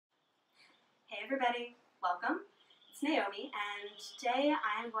Hey everybody, welcome. It's Naomi, and today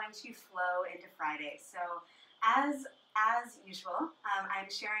I am going to flow into Friday. So as usual, I'm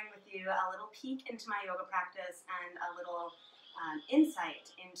sharing with you a little peek into my yoga practice and a little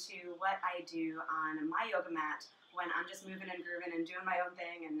insight into what I do on my yoga mat when I'm just moving and grooving and doing my own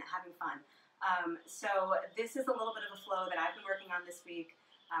thing and having fun. So this is a little bit of a flow that I've been working on this week.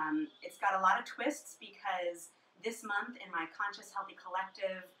 It's got a lot of twists because this month in my Conscious Healthy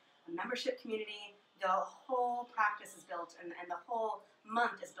Collective membership community, the whole practice is built and the whole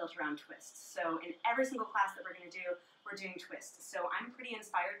month is built around twists. So in every single class that we're going to do, we're doing twists. So I'm pretty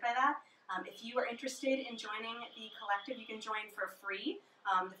inspired by that. If you are interested in joining the collective, you can join for free.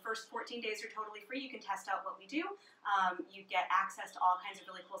 The first 14 days are totally free. You can test out what we do. You get access to all kinds of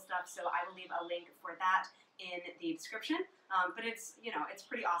really cool stuff. So I will leave a link for that in the description. But it's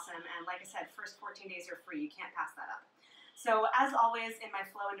pretty awesome. And like I said, first 14 days are free. You can't pass that up. So as always in my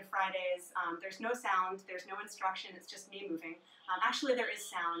flow into Fridays, there's no sound, there's no instruction, it's just me moving. Actually there is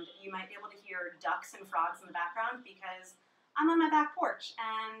sound. You might be able to hear ducks and frogs in the background because I'm on my back porch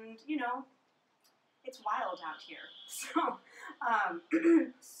and, you know, it's wild out here. So,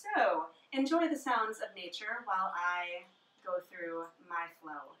 so enjoy the sounds of nature while I go through my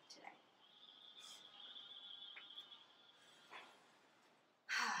flow today.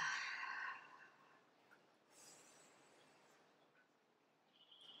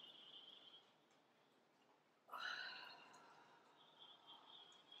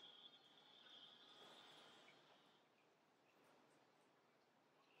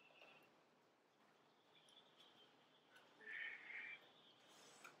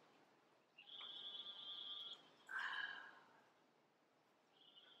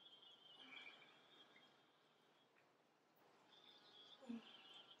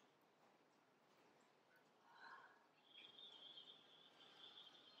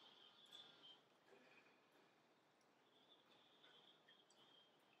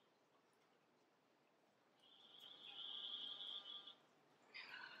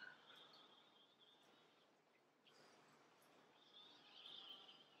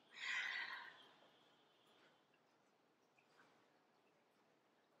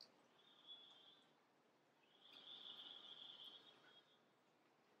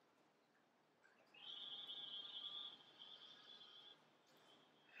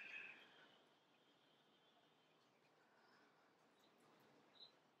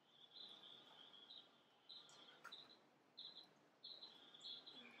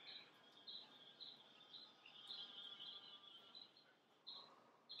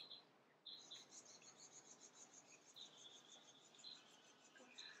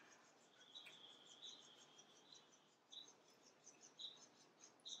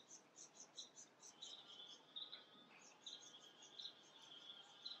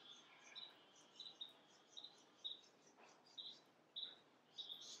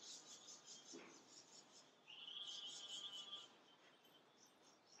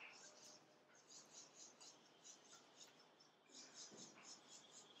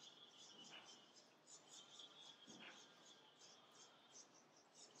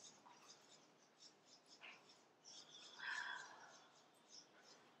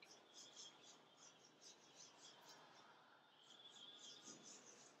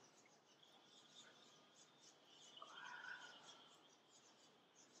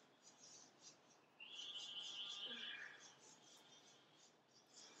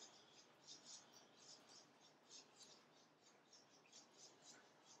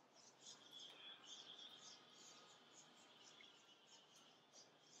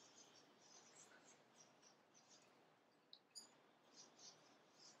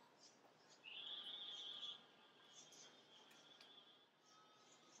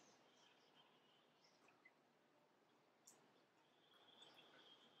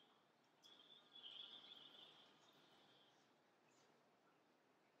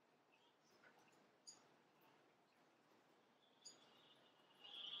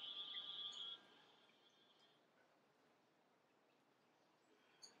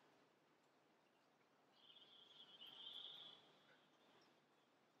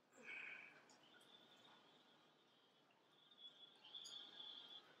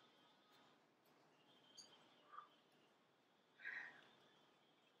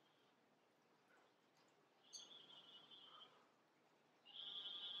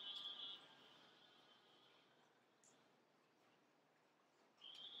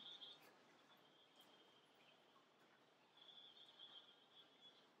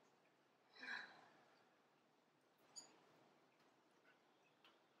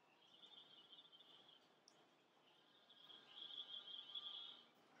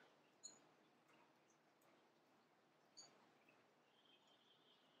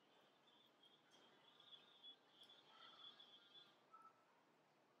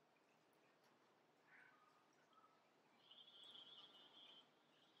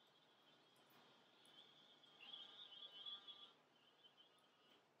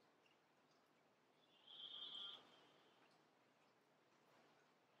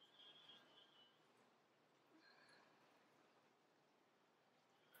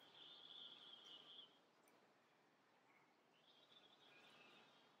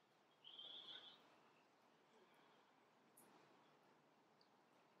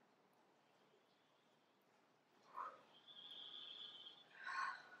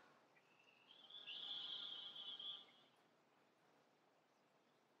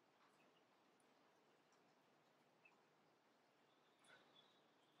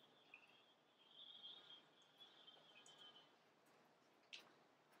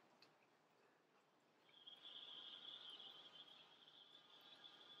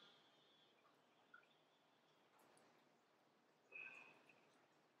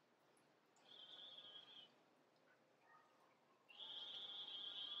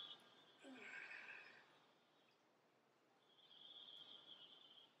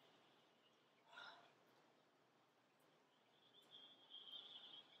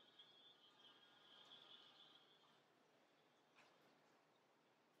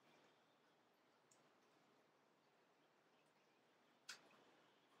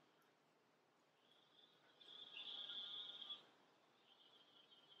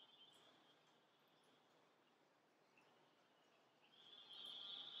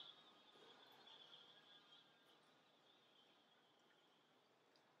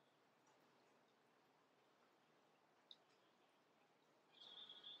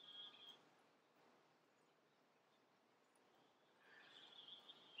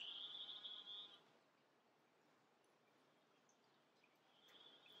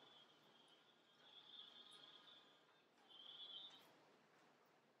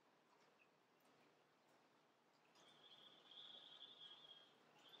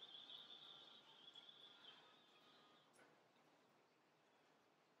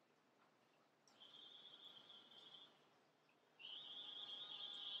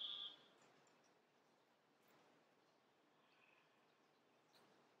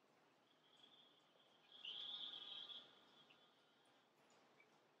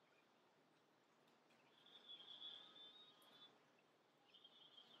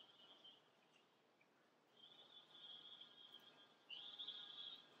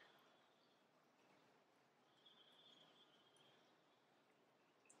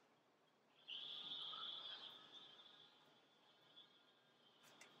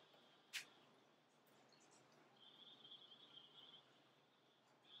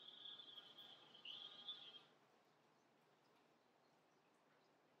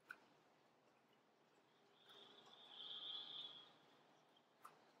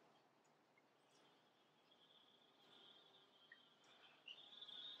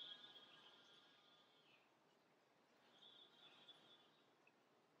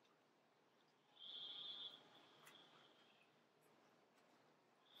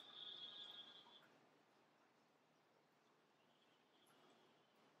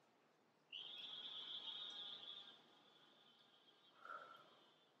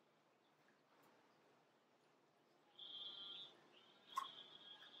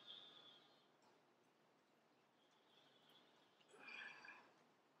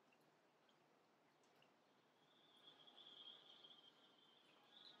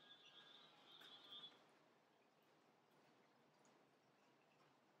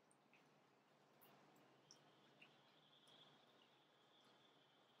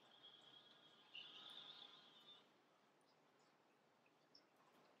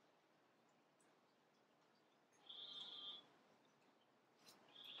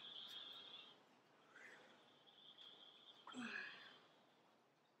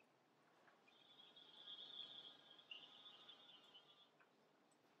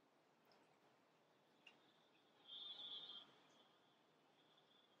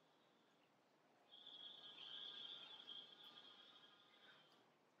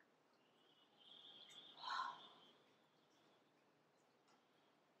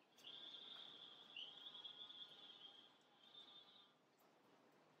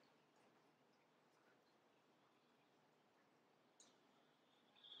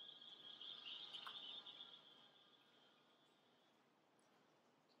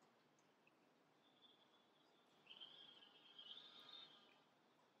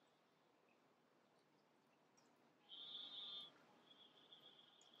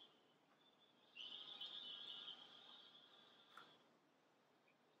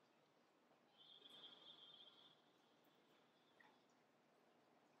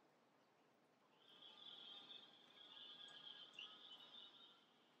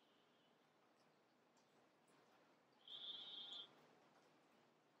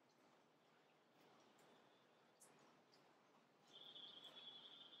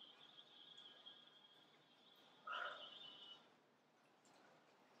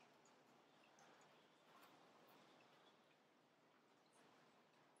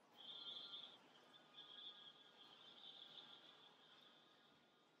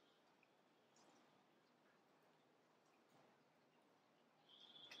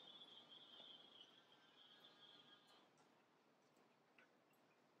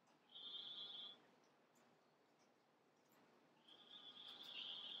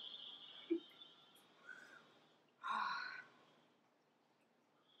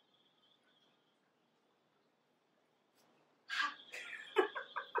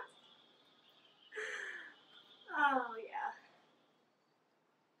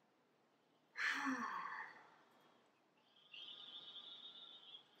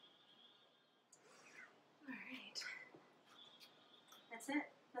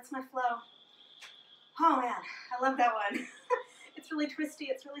 that's my flow. Oh man, I love that one. It's really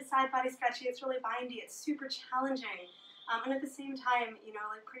twisty, it's really side body stretchy, it's really bindy, it's super challenging. And at the same time, you know,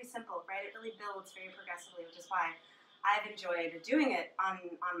 like pretty simple, right? It really builds very progressively, which is why I've enjoyed doing it on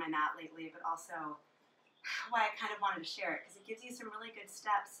my mat lately, but also why I kind of wanted to share it, because it gives you some really good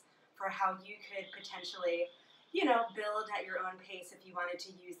steps for how you could potentially, you know, build at your own pace if you wanted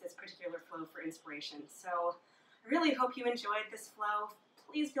to use this particular flow for inspiration. So I really hope you enjoyed this flow.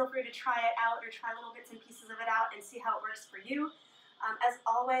 Please feel free to try it out or try little bits and pieces of it out and see how it works for you. As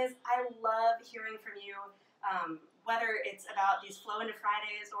always, I love hearing from you, whether it's about these Flow into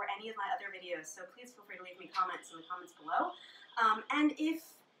Fridays or any of my other videos. So please feel free to leave me comments in the comments below. And if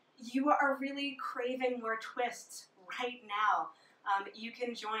you are really craving more twists right now, you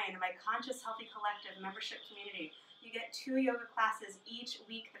can join my Conscious Healthy Collective membership community. You get 2 yoga classes each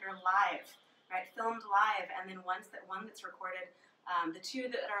week that are live, right? Filmed live, and then one that's recorded. The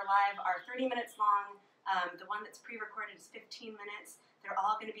 2 that are live are 30 minutes long. The one that's pre-recorded is 15 minutes. They're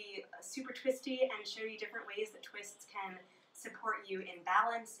all going to be super twisty and show you different ways that twists can support you in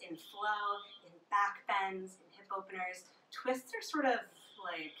balance, in flow, in back bends, in hip openers. Twists are sort of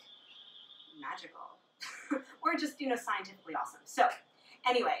like magical or just, you know, scientifically awesome. So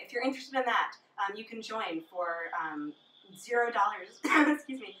anyway, if you're interested in that, you can join for $0.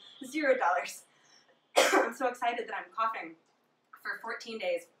 Excuse me, $0. I'm so excited that I'm coughing. For 14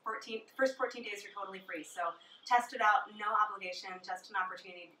 days. First 14 days you're totally free. So test it out, no obligation, just an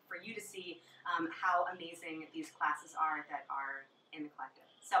opportunity for you to see how amazing these classes are that are in the collective.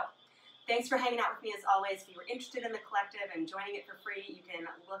 So thanks for hanging out with me as always. If you were interested in the collective and joining it for free, you can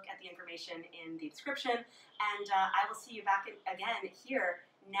look at the information in the description. And I will see you back again here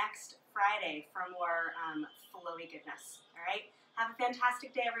next Friday for more flowy goodness. All right? Have a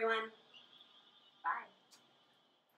fantastic day, everyone.